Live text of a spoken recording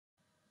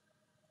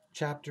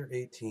Chapter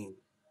 18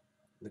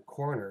 The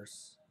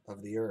Corners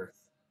of the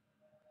Earth.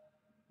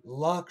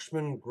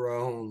 Lakshman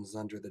groans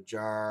under the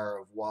jar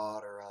of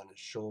water on his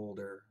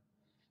shoulder.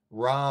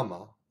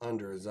 Rama,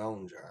 under his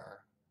own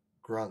jar,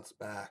 grunts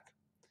back.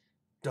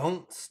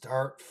 Don't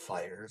start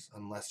fires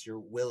unless you're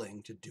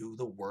willing to do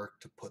the work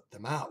to put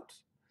them out.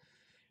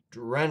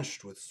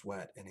 Drenched with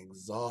sweat and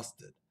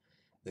exhausted,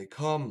 they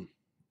come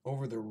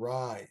over the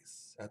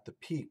rise at the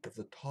peak of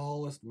the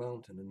tallest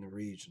mountain in the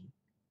region.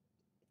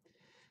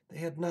 They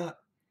had not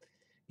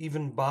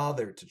even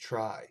bothered to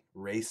try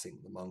racing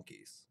the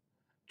monkeys,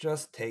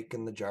 just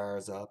taken the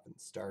jars up and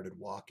started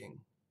walking.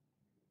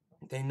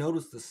 They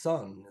notice the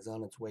sun is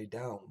on its way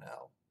down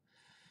now.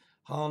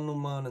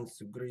 Hanuman and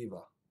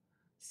Sugrieva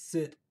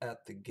sit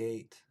at the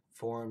gate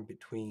formed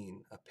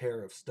between a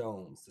pair of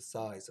stones the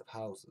size of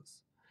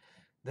houses.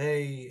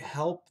 They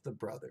help the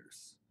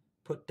brothers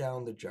put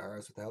down the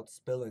jars without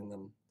spilling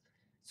them.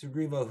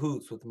 Sugrieva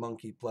hoots with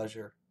monkey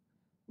pleasure.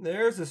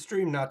 There's a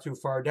stream not too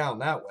far down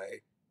that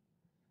way.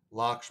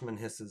 Lakshman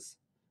hisses.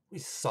 We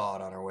saw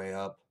it on our way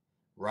up.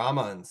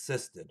 Rama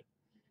insisted.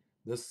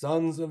 The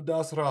sons of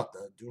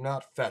Dasratha do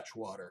not fetch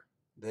water.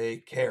 They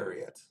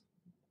carry it.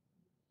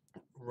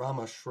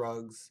 Rama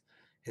shrugs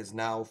his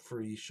now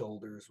free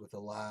shoulders with a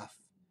laugh.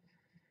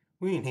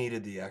 We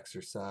needed the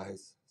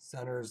exercise.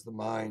 Centers the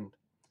mind.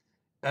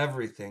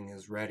 Everything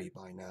is ready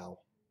by now.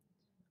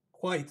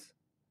 Quite.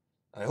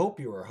 I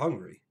hope you are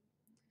hungry.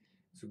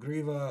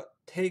 Sugriva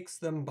takes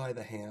them by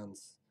the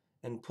hands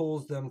and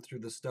pulls them through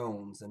the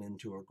stones and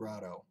into a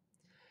grotto.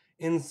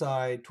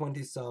 Inside,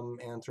 20-some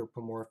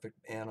anthropomorphic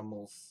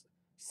animals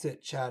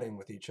sit chatting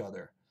with each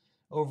other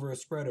over a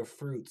spread of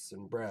fruits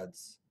and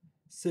breads,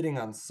 sitting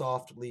on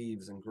soft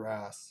leaves and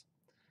grass.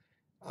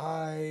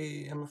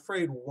 I am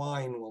afraid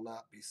wine will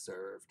not be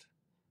served.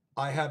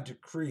 I have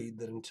decreed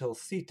that until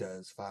Sita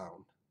is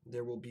found,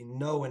 there will be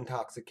no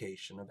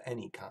intoxication of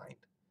any kind.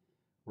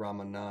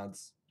 Rama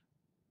nods.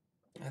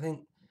 I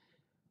think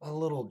a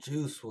little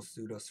juice will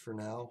suit us for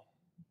now.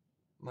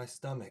 My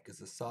stomach is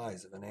the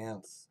size of an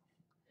ant's.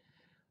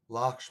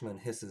 Lakshman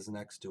hisses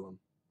next to him.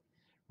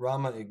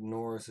 Rama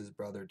ignores his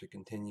brother to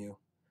continue.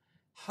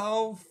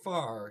 How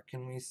far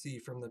can we see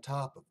from the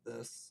top of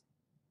this?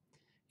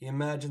 He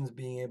imagines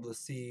being able to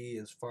see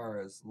as far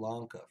as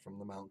Lanka from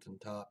the mountain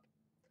top.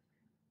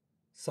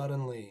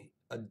 Suddenly,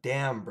 a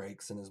dam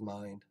breaks in his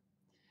mind.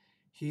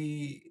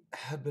 He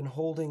had been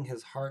holding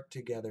his heart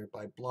together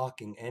by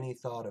blocking any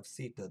thought of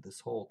Sita this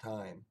whole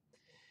time.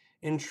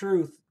 In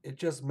truth, it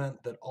just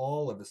meant that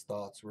all of his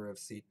thoughts were of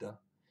Sita,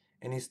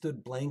 and he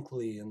stood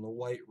blankly in the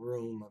white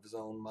room of his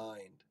own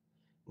mind.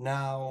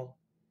 Now,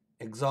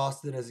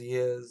 exhausted as he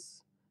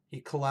is, he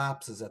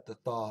collapses at the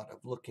thought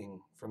of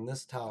looking from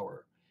this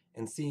tower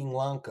and seeing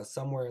Lanka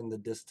somewhere in the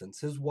distance,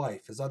 his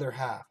wife, his other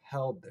half,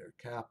 held there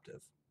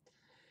captive.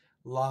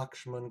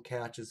 Lakshman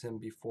catches him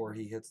before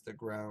he hits the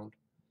ground.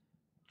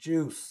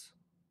 Juice,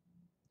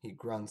 he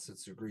grunts at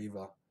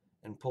Sugriva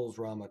and pulls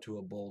Rama to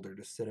a boulder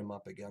to sit him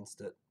up against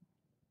it.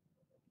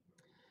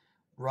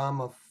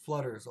 Rama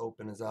flutters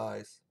open his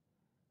eyes.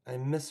 I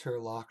miss her,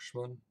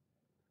 Lakshman.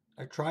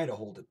 I try to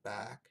hold it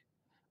back,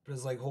 but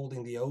it's like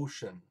holding the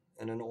ocean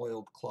in an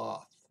oiled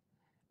cloth.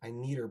 I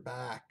need her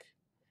back.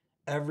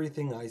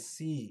 Everything I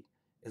see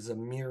is a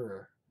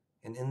mirror,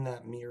 and in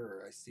that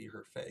mirror I see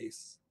her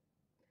face.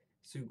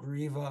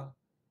 Sugriva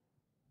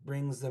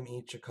brings them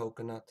each a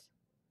coconut.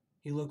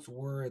 He looks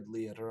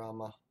worriedly at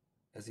Rama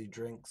as he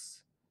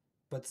drinks,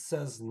 but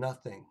says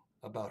nothing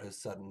about his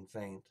sudden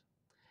faint.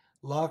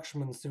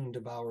 Lakshman soon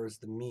devours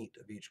the meat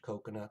of each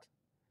coconut.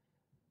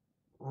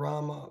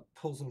 Rama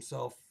pulls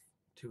himself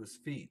to his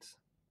feet.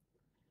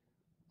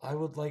 I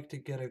would like to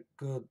get a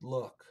good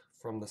look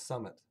from the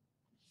summit.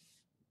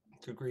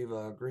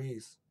 Sugriva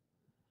agrees.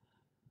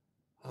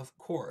 Of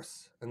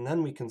course, and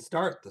then we can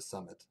start the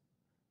summit.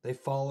 They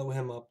follow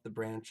him up the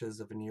branches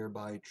of a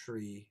nearby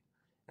tree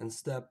and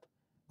step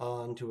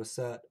onto a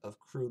set of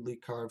crudely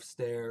carved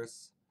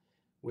stairs,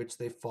 which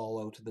they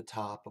follow to the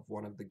top of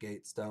one of the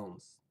gate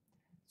stones.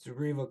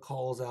 Sugriva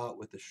calls out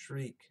with a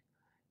shriek,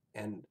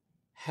 and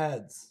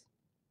heads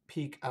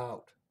peek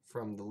out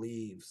from the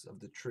leaves of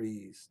the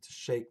trees to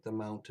shake the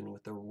mountain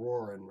with a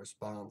roar in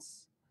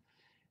response.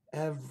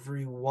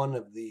 Every one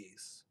of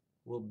these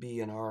will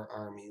be in our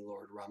army,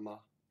 Lord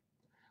Rama.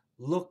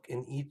 Look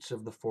in each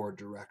of the 4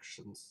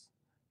 directions,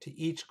 to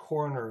each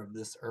corner of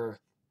this earth,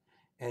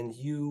 and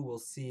you will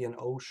see an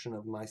ocean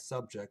of my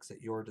subjects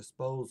at your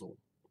disposal.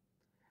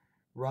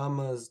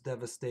 Rama's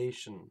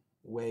devastation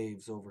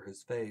waves over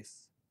his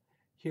face.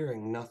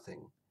 Hearing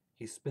nothing,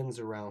 he spins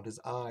around, his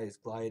eyes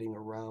gliding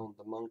around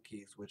the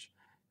monkeys which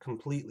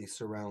completely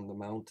surround the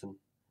mountain.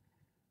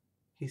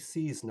 He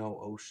sees no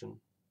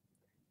ocean.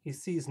 He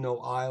sees no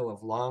isle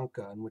of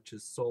Lanka in which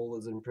his soul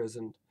is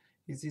imprisoned.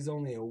 He sees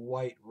only a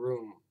white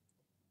room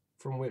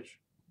from which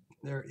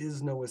there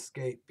is no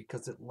escape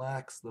because it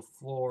lacks the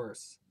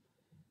floors,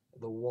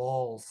 the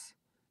walls,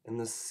 and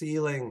the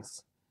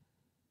ceilings.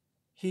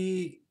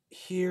 He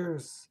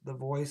hears the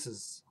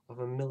voices of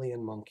a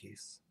million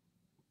monkeys,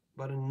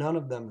 but in none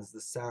of them is the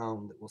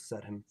sound that will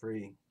set him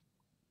free.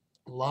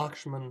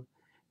 Lakshman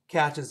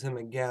catches him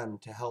again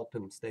to help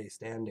him stay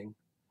standing.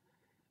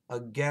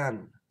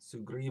 Again,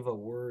 Sugriva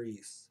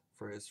worries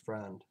for his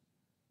friend,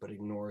 but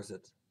ignores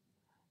it.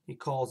 He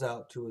calls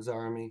out to his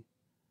army,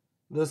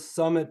 "The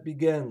summit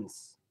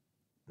begins!"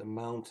 The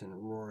mountain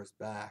roars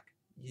back,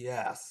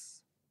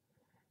 "Yes!"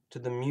 To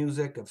the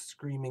music of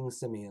screaming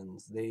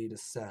simians, they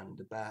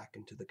descend back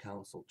into the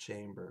council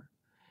chamber.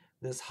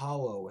 This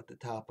hollow at the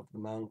top of the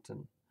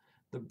mountain.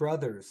 The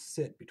brothers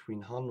sit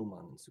between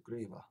Hanuman and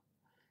Sugriva.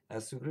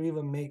 As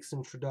Sugriva makes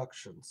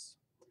introductions,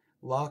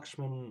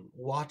 Lakshman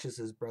watches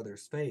his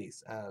brother's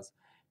face as,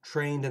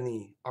 trained in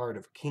the art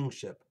of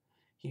kingship,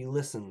 he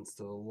listens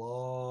to the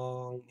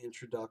long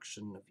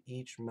introduction of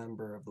each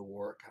member of the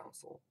war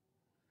council.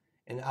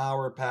 An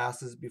hour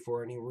passes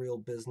before any real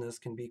business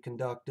can be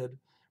conducted.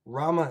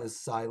 Rama is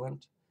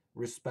silent,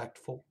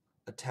 respectful,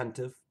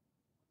 attentive.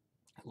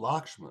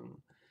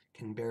 Lakshman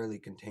can barely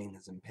contain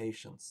his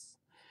impatience.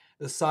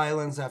 The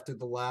silence after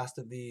the last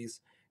of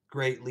these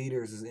great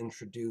leaders is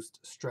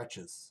introduced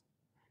stretches.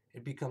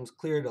 It becomes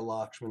clear to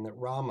Lakshman that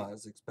Rama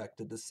is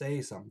expected to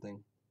say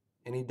something,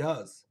 and he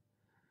does.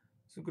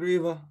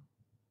 "Sugriva,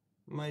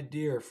 my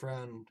dear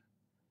friend,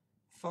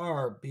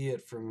 far be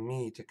it from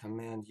me to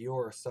command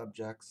your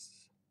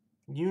subjects.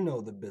 You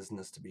know the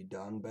business to be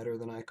done better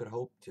than I could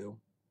hope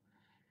to."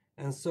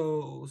 And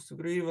so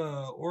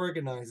Sugriva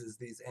organizes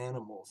these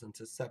animals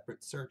into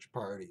separate search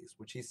parties,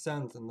 which he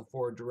sends in the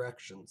four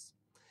directions.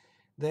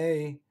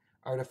 They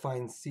are to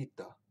find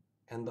Sita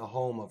and the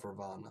home of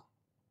Ravana.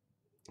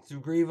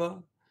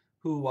 Sugriva,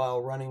 who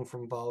while running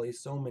from Vali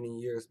so many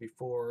years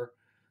before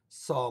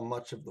saw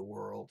much of the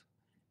world,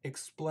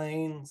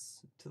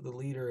 explains to the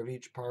leader of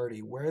each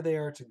party where they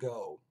are to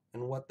go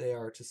and what they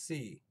are to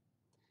see.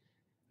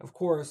 Of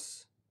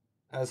course,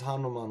 as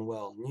Hanuman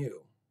well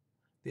knew,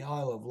 the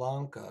Isle of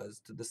Lanka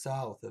is to the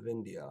south of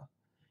India,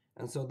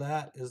 and so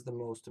that is the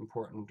most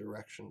important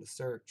direction to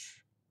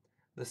search.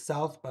 The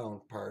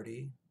southbound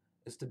party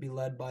is to be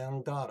led by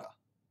Angada,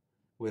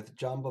 with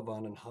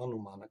Jambavan and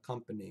Hanuman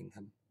accompanying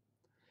him.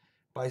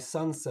 By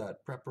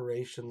sunset,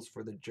 preparations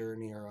for the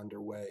journey are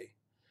underway.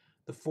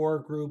 The four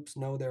groups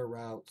know their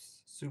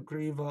routes.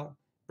 Sugriva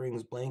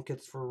brings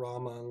blankets for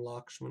Rama and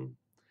Lakshman.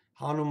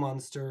 Hanuman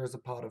stirs a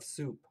pot of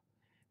soup.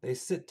 They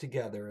sit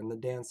together in the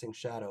dancing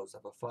shadows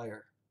of a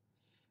fire.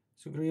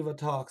 Sugriva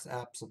talks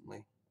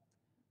absently.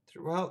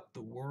 Throughout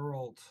the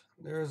world,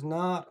 there is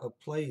not a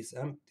place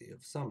empty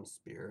of some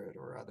spirit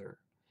or other.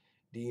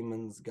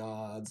 Demons,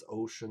 gods,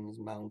 oceans,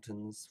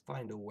 mountains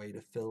find a way to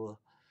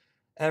fill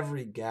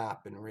every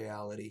gap in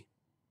reality.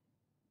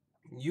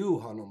 You,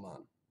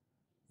 Hanuman,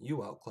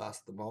 you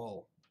outclass them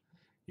all.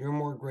 You're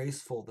more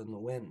graceful than the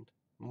wind,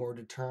 more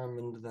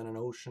determined than an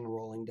ocean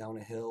rolling down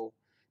a hill,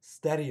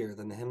 steadier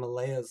than the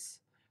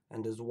Himalayas,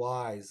 and as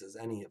wise as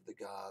any of the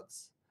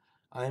gods.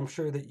 I am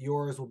sure that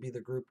yours will be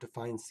the group to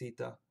find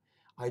Sita.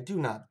 I do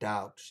not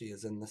doubt she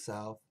is in the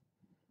south.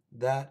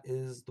 That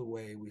is the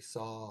way we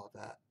saw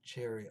that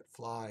chariot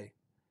fly.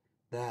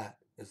 That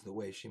is the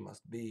way she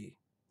must be.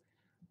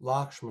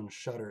 Lakshman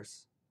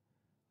shudders.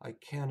 I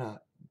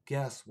cannot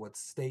guess what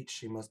state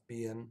she must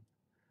be in.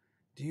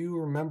 Do you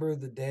remember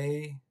the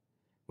day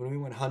when we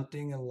went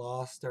hunting and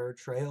lost our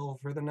trail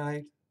for the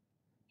night?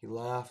 He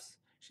laughs.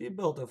 She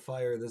built a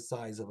fire the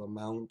size of a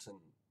mountain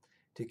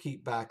to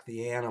keep back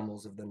the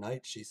animals of the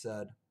night, she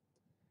said.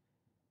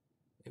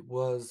 It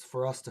was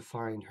for us to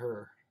find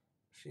her.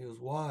 She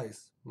is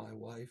wise, my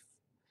wife.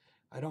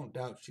 I don't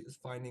doubt she is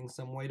finding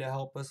some way to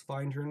help us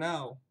find her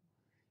now.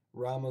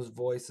 Rama's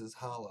voice is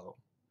hollow,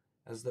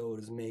 as though it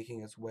is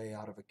making its way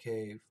out of a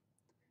cave.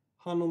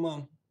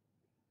 Hanuman,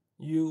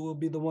 you will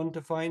be the one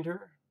to find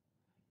her?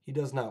 He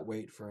does not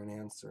wait for an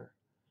answer.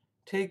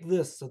 Take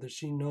this so that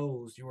she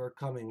knows you are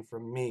coming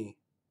from me.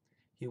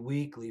 He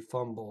weakly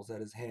fumbles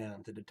at his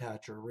hand to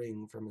detach a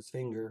ring from his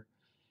finger.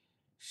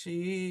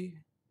 She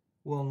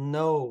will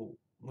know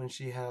when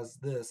she has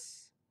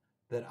this,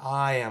 that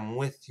I am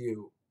with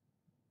you,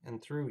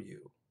 and through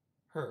you,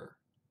 her.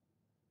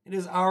 It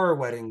is our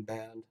wedding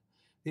band,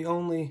 the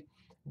only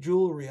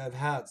jewelry I've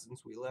had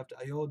since we left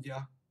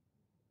Ayodhya.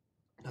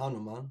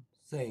 Hanuman,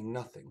 saying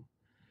nothing,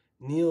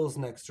 kneels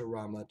next to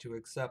Rama to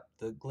accept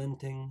the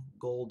glinting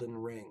golden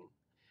ring.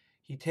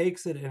 He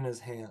takes it in his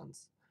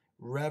hands,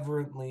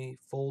 reverently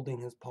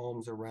folding his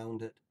palms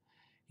around it.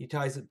 He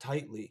ties it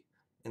tightly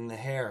in the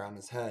hair on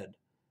his head,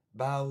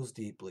 bows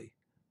deeply,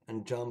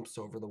 and jumps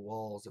over the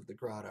walls of the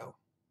grotto.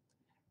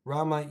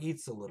 Rama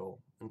eats a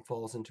little and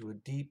falls into a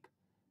deep,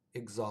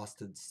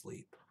 exhausted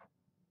sleep.